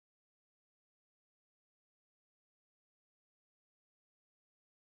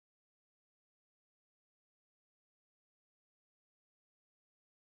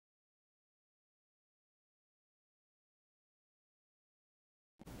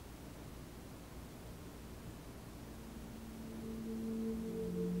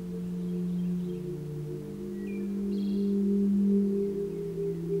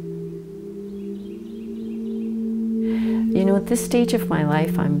know, at this stage of my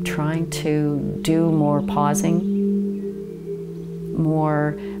life, I'm trying to do more pausing,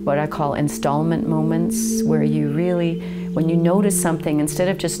 more what I call installment moments, where you really, when you notice something, instead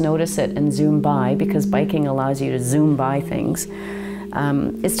of just notice it and zoom by, because biking allows you to zoom by things,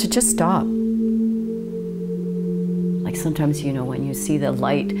 is to just stop. Like sometimes, you know, when you see the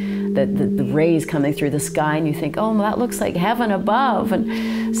light, the rays coming through the sky, and you think, oh, that looks like heaven above.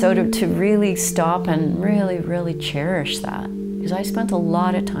 And so to really stop and really, really cherish that. Because I spent a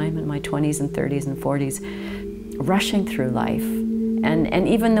lot of time in my 20s and 30s and 40s rushing through life. And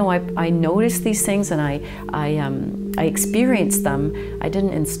even though I noticed these things and I experienced them, I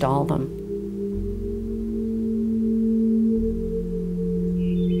didn't install them.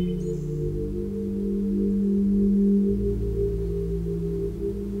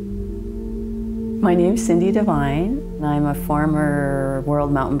 My name's Cindy Devine. I'm a former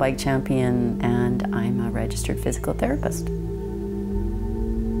world mountain bike champion and I'm a registered physical therapist.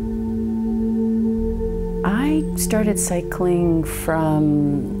 I started cycling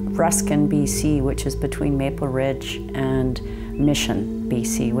from Ruskin, BC, which is between Maple Ridge and Mission,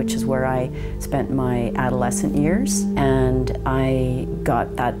 BC, which is where I spent my adolescent years. And I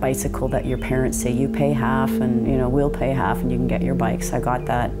got that bicycle that your parents say you pay half and, you know, we'll pay half and you can get your bikes. I got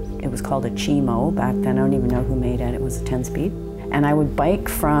that. It was called a Chimo back then. I don't even know who made it. It was a 10-speed. And I would bike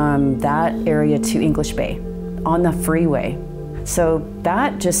from that area to English Bay on the freeway. So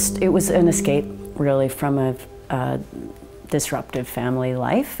that just, it was an escape really from a disruptive family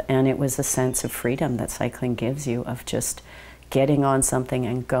life. And it was a sense of freedom that cycling gives you, of just getting on something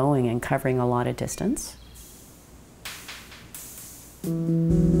and going and covering a lot of distance.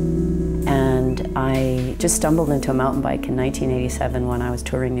 And I just stumbled into a mountain bike in 1987 when I was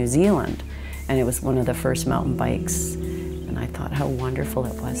touring New Zealand. And it was one of the first mountain bikes. And I thought how wonderful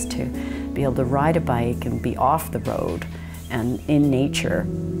it was to be able to ride a bike and be off the road and in nature.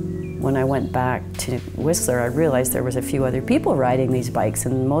 When I went back to Whistler, I realized there was a few other people riding these bikes,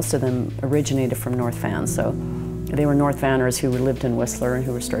 and most of them originated from North Van. So they were North Vanners who lived in Whistler and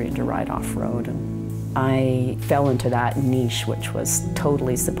who were starting to ride off-road. And I fell into that niche, which was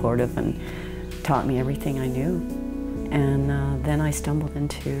totally supportive and taught me everything I knew. And then I stumbled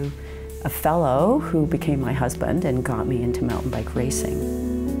into a fellow who became my husband and got me into mountain bike racing.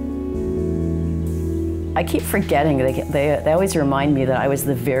 I keep forgetting, they always remind me that I was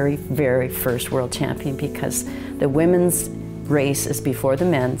the very, very first world champion, because the women's race is before the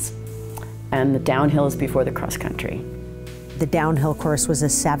men's and the downhill is before the cross country. The downhill course was a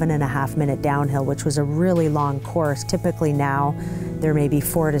 7.5-minute downhill, which was a really long course. Typically now, there may be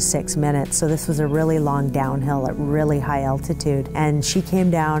 4 to 6 minutes. So this was a really long downhill at really high altitude. And she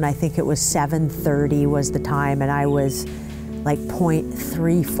came down, I think it was 7:30 was the time, and I was like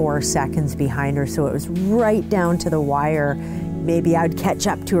 0.34 seconds behind her. So it was right down to the wire. Maybe I'd catch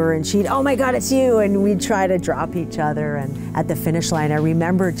up to her and she'd, oh my God, it's you. And we'd try to drop each other. And at the finish line, I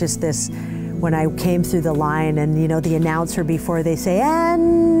remember just this, when I came through the line and, you know, the announcer before they say,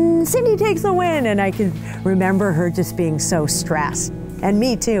 and Cindy takes the win. And I can remember her just being so stressed. And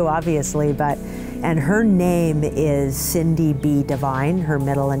me too, obviously, and her name is Cindy B. Devine. Her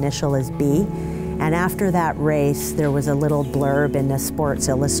middle initial is B. And after that race, there was a little blurb in the Sports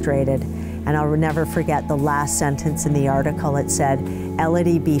Illustrated. And I'll never forget the last sentence in the article. It said,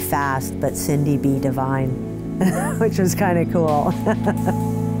 Elodie be fast, but Cindy be divine, which was kind of cool.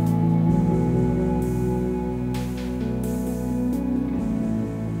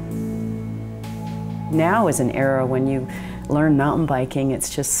 Now is an era when you learn mountain biking, it's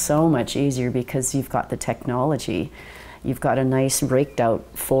just so much easier because you've got the technology. You've got a nice raked out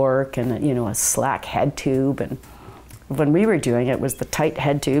fork and, you know, a slack head tube. And when we were doing it, was the tight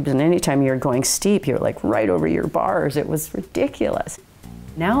head tubes, and anytime you're going steep, you're like right over your bars. It was ridiculous.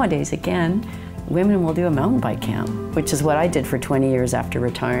 Nowadays, again, women will do a mountain bike camp, which is what I did for 20 years after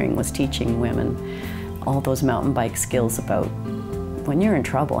retiring, was teaching women all those mountain bike skills about when you're in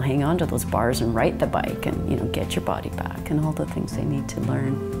trouble, hang on to those bars and ride the bike and, you know, get your body back and all the things they need to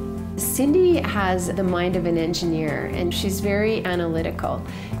learn. Cindy has the mind of an engineer, and she's very analytical,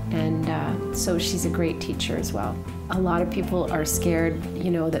 and so she's a great teacher as well. A lot of people are scared, you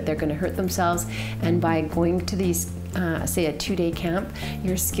know, that they're going to hurt themselves, and by going to these, say a 2-day camp,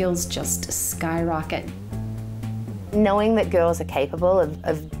 your skills just skyrocket. Knowing that girls are capable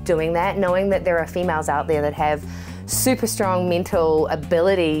of doing that, knowing that there are females out there that have super strong mental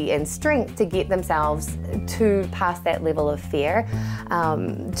ability and strength to get themselves to past that level of fear,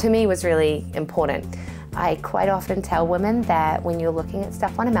 to me was really important. I quite often tell women that when you're looking at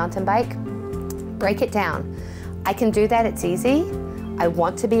stuff on a mountain bike, break it down. I can do that, it's easy. I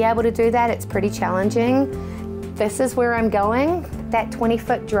want to be able to do that, it's pretty challenging. this is where I'm going, that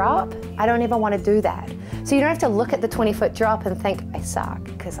 20-foot drop, I don't ever want to do that. So you don't have to look at the 20-foot drop and think, I suck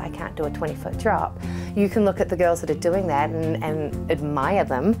because I can't do a 20-foot drop. You can look at the girls that are doing that and admire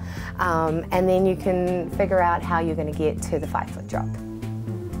them, and then you can figure out how you're going to get to the 5-foot drop.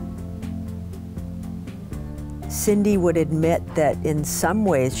 Cindy would admit that in some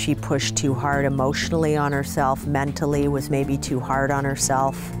ways she pushed too hard emotionally on herself, mentally was maybe too hard on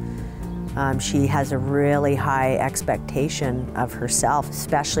herself. She has a really high expectation of herself,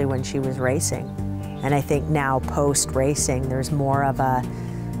 especially when she was racing. And I think now post-racing, there's more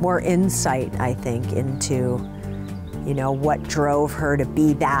insight, I think, into, you know, what drove her to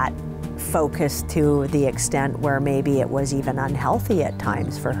be that focused to the extent where maybe it was even unhealthy at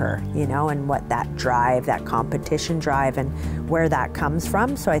times for her, you know, and what that drive, that competition drive, and where that comes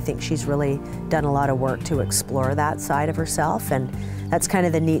from. So I think she's really done a lot of work to explore that side of herself, and that's kind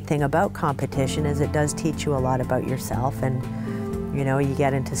of the neat thing about competition, is it does teach you a lot about yourself, and you know, you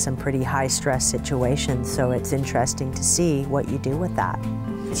get into some pretty high stress situations, so it's interesting to see what you do with that.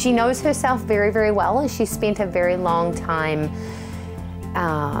 She knows herself very, very well, and she spent a very long time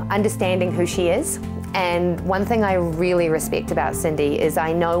understanding who she is. And one thing I really respect about Cindy is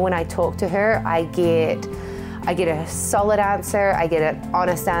I know when I talk to her, I get a solid answer, I get an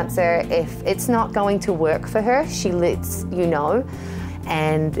honest answer. If it's not going to work for her, she lets you know.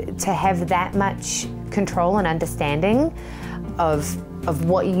 And to have that much control and understanding of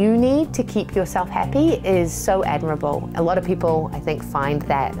what you need to keep yourself happy is so admirable. A lot of people, I think, find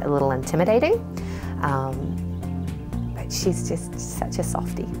that a little intimidating. But she's just such a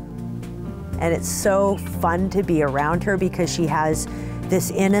softie. And it's so fun to be around her because she has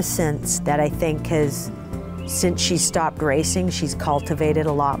this innocence that I think has, since she stopped racing, she's cultivated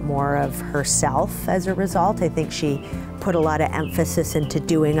a lot more of herself as a result. I think she put a lot of emphasis into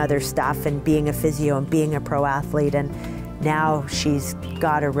doing other stuff and being a physio and being a pro athlete, and now she's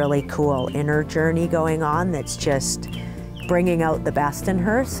got a really cool inner journey going on that's just bringing out the best in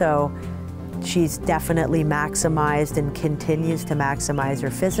her. So she's definitely maximized and continues to maximize her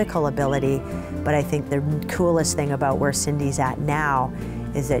physical ability. But I think the coolest thing about where Cindy's at now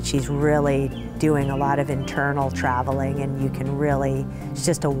is that she's really doing a lot of internal traveling, and you can really, she's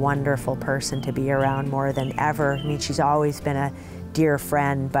just a wonderful person to be around more than ever. I mean, she's always been a dear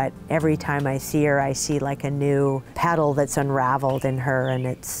friend, but every time I see her, I see like a new petal that's unraveled in her, and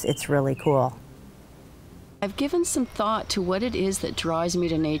it's really cool. I've given some thought to what it is that drives me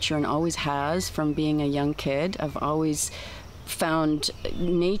to nature, and always has from being a young kid. I've always found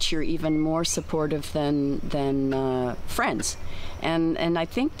nature even more supportive than friends. And I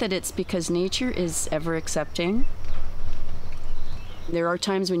think that it's because nature is ever accepting. There are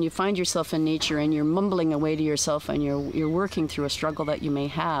times when you find yourself in nature and you're mumbling away to yourself and you're working through a struggle that you may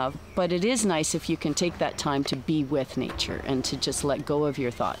have. But it is nice if you can take that time to be with nature and to just let go of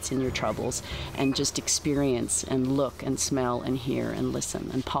your thoughts and your troubles and just experience and look and smell and hear and listen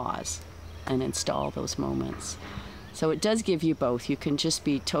and pause and install those moments. So it does give you both. You can just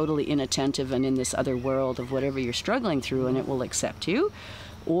be totally inattentive and in this other world of whatever you're struggling through, and it will accept you.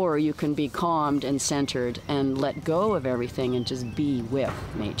 Or you can be calmed and centered and let go of everything and just be with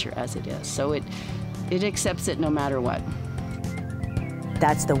nature as it is. So it accepts it no matter what.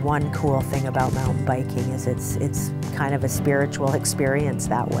 That's the one cool thing about mountain biking, is it's kind of a spiritual experience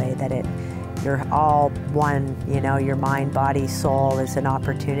that way, that you're all one, you know, your mind, body, soul is an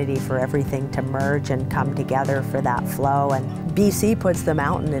opportunity for everything to merge and come together for that flow. And BC puts the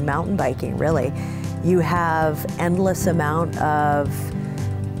mountain in mountain biking, really. You have endless amount of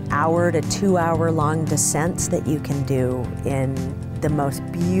hour to 2 hour long descents that you can do in the most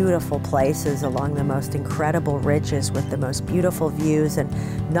beautiful places along the most incredible ridges with the most beautiful views, and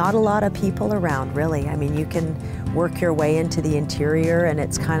not a lot of people around, really. I mean, you can work your way into the interior and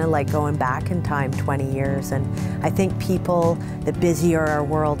it's kind of like going back in time 20 years. And I think people, the busier our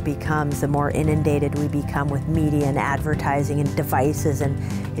world becomes, the more inundated we become with media and advertising and devices, and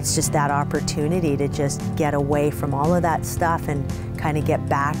it's just that opportunity to just get away from all of that stuff and kind of get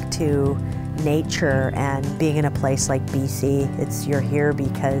back to nature. And being in a place like BC, you're here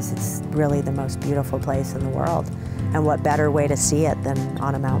because it's really the most beautiful place in the world. And what better way to see it than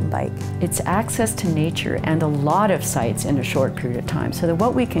on a mountain bike? It's access to nature and a lot of sites in a short period of time. So that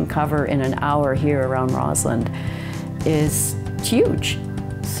what we can cover in an hour here around Rossland is huge.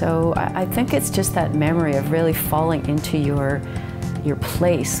 So I think it's just that memory of really falling into your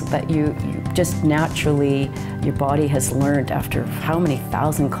place that you just naturally, your body has learned after how many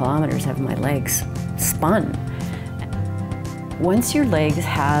 1,000 kilometers have my legs spun. Once your legs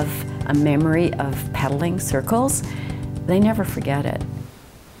have a memory of pedaling circles, they never forget it.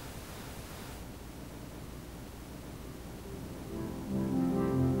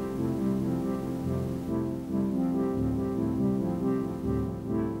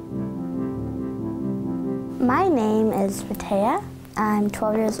 My name is Mathea. I'm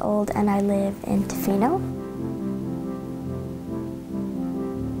 12 years old and I live in Tofino.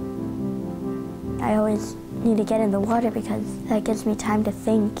 I always need to get in the water because that gives me time to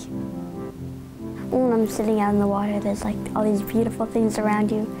think. When I'm sitting out in the water, there's like all these beautiful things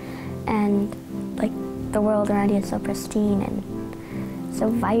around you, and like the world around you is so pristine and so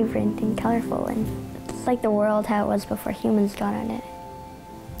vibrant and colorful, and it's like the world how it was before humans got on it.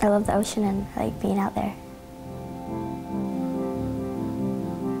 I love the ocean and like being out there.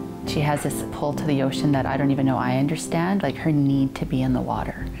 She has this pull to the ocean that I don't even know I understand, like her need to be in the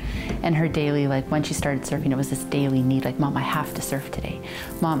water. And her daily, like when she started surfing, it was this daily need, like, Mom, I have to surf today.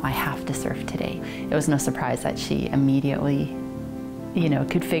 Mom, I have to surf today. It was no surprise that she immediately, you know,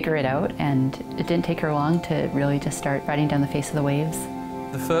 could figure it out, and it didn't take her long to really just start riding down the face of the waves.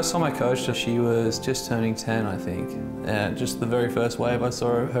 The first time I coached her, she was just turning 10, I think. And just the very first wave I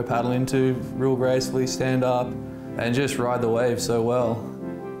saw her paddle into, real gracefully stand up and just ride the wave so well.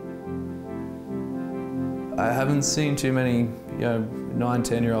 I haven't seen too many, 9,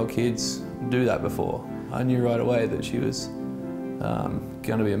 10-year-old kids do that before. I knew right away that she was going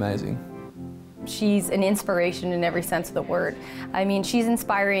to be amazing. She's an inspiration in every sense of the word. I mean, she's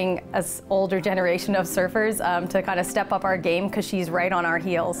inspiring us older generation of surfers to kind of step up our game because she's right on our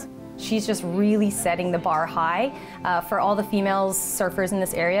heels. She's just really setting the bar high for all the females surfers in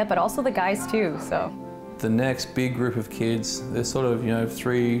this area, but also the guys too, so. The next big group of kids, they're sort of,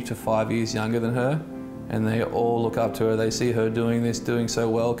 3 to 5 years younger than her, and they all look up to her. They see her doing this, doing so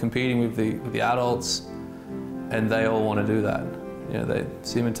well, competing with the adults, and they all want to do that. They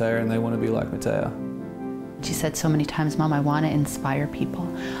see Mathea and they want to be like Mathea. She said so many times, Mom, I want to inspire people.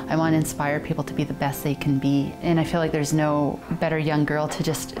 I want to inspire people to be the best they can be. And I feel like there's no better young girl to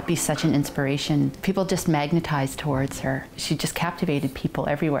just be such an inspiration. People just magnetized towards her. She just captivated people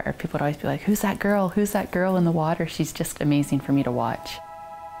everywhere. People would always be like, who's that girl? Who's that girl in the water? She's just amazing for me to watch.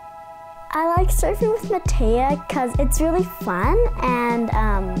 I like surfing with Mathea because it's really fun and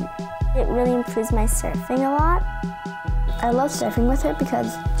it really improves my surfing a lot. I love surfing with her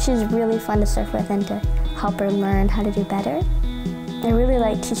because she's really fun to surf with and to help her learn how to do better. I really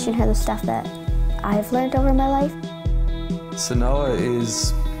like teaching her the stuff that I've learned over my life. Sanoa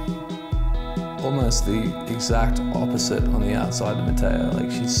is almost the exact opposite on the outside of Mathea.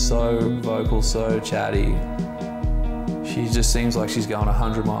 Like, she's so vocal, so chatty. She just seems like she's going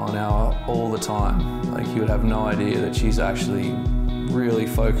 100 miles an hour all the time. Like, you would have no idea that she's actually really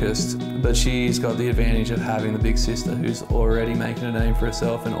focused, but she's got the advantage of having the big sister who's already making a name for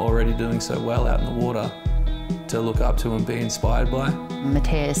herself and already doing so well out in the water to look up to and be inspired by.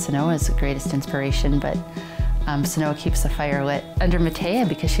 Mathea is Sanoa's greatest inspiration, but Sanoa keeps the fire lit under Mathea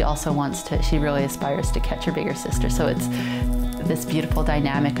because she also she really aspires to catch her bigger sister. So it's this beautiful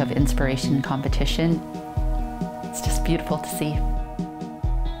dynamic of inspiration and competition. It's just beautiful to see.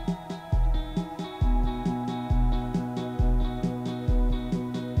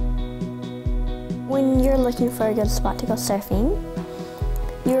 When you're looking for a good spot to go surfing,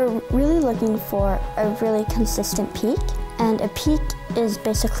 you're really looking for a really consistent peak. And a peak is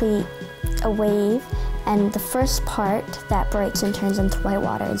basically a wave, and the first part that breaks and turns into white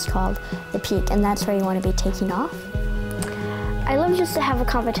water is called the peak, and that's where you want to be taking off. I love just to have a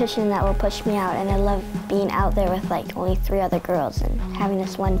competition that will push me out, and I love being out there with like only 3 other girls and having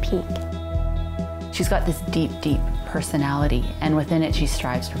this one peak. She's got this deep, deep personality, and within it she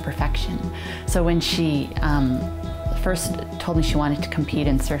strives for perfection. So when she first told me she wanted to compete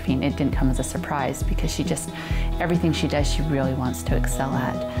in surfing, it didn't come as a surprise because everything she does, she really wants to excel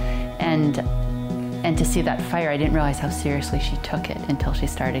at. And to see that fire, I didn't realize how seriously she took it until she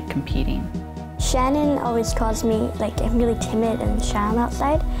started competing. Shannon always calls me like I'm really timid and shy on the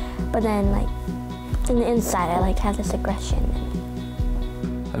outside, but then like in the inside I like have this aggression.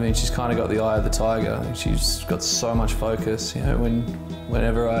 I mean, she's kind of got the eye of the tiger. She's got so much focus.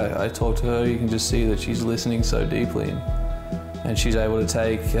 Whenever I talk to her, you can just see that she's listening so deeply, and she's able to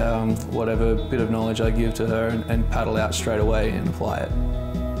take whatever bit of knowledge I give to her and paddle out straight away and apply it.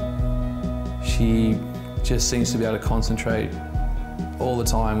 She just seems to be able to concentrate all the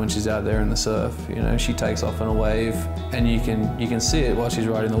time when she's out there in the surf. She takes off on a wave, and you can see it while she's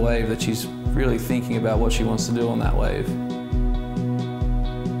riding the wave that she's really thinking about what she wants to do on that wave.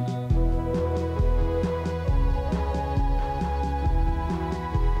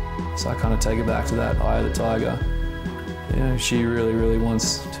 So I kind of take it back to that eye of the tiger. She really, really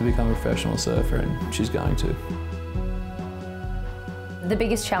wants to become a professional surfer, and she's going to. The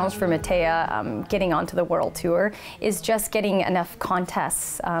biggest challenge for Mathea getting onto the world tour is just getting enough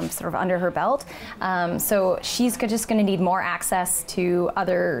contests sort of under her belt. So she's just going to need more access to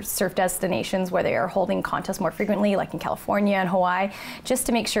other surf destinations where they are holding contests more frequently, like in California and Hawaii, just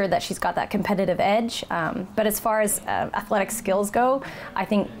to make sure that she's got that competitive edge. But as far as athletic skills go, I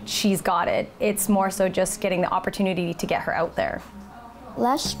think she's got it. It's more so just getting the opportunity to get her out there.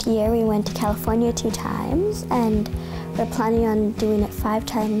 Last year we went to California 2 times, and we're planning on doing it 5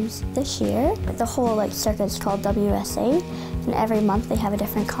 times this year. The whole circuit is called WSA, and every month they have a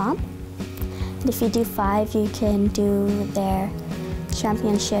different comp. And if you do 5, you can do their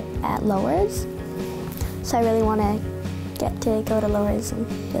championship at lowers. So I really want to get to go to lowers and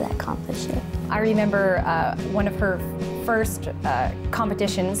do that comp this year. I remember one of her first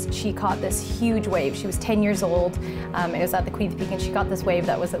competitions, she caught this huge wave. She was 10 years old. It was at the Queen's Peak, and she caught this wave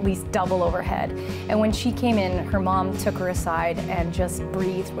that was at least double overhead. And when she came in, her mom took her aside and just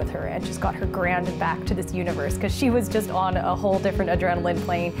breathed with her and just got her grounded back to this universe, because she was just on a whole different adrenaline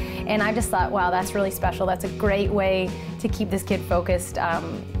plane. And I just thought, wow, that's really special. That's a great way to keep this kid focused,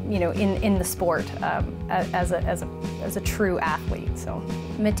 you know, in the sport as a true athlete. So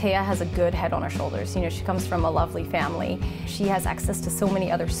Mathea has a good head on her shoulders. You know, she comes from a lovely family. She has access to so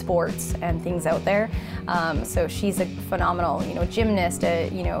many other sports and things out there. So she's a phenomenal, you know, gymnast, a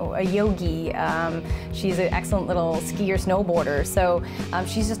yogi. She's an excellent little skier, snowboarder. So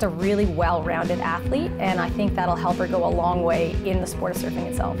she's just a really well-rounded athlete, and I think that'll help her go a long way in the sport of surfing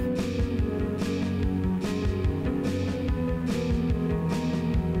itself.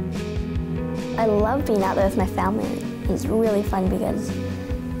 I love being out there with my family. It's really fun because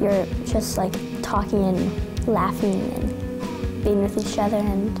you're just talking and laughing and being with each other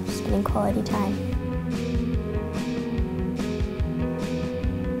and spending quality time.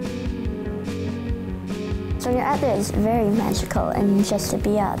 So when you're out there, it's very magical, and just to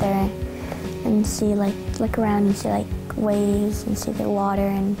be out there and see look around and see waves and see the water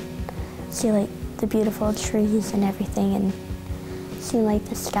and see the beautiful trees and everything, and see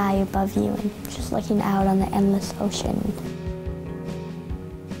the sky above you and just looking out on the endless ocean.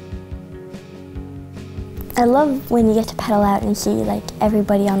 I love when you get to pedal out and see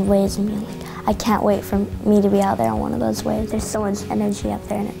everybody on waves and be like, I can't wait for me to be out there on one of those waves. There's so much energy up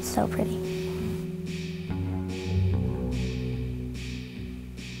there, and it's so pretty.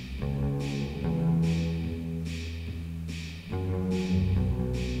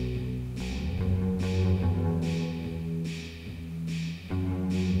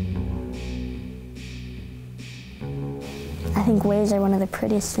 I think waves are one of the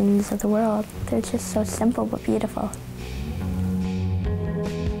prettiest things of the world. They're just so simple but beautiful.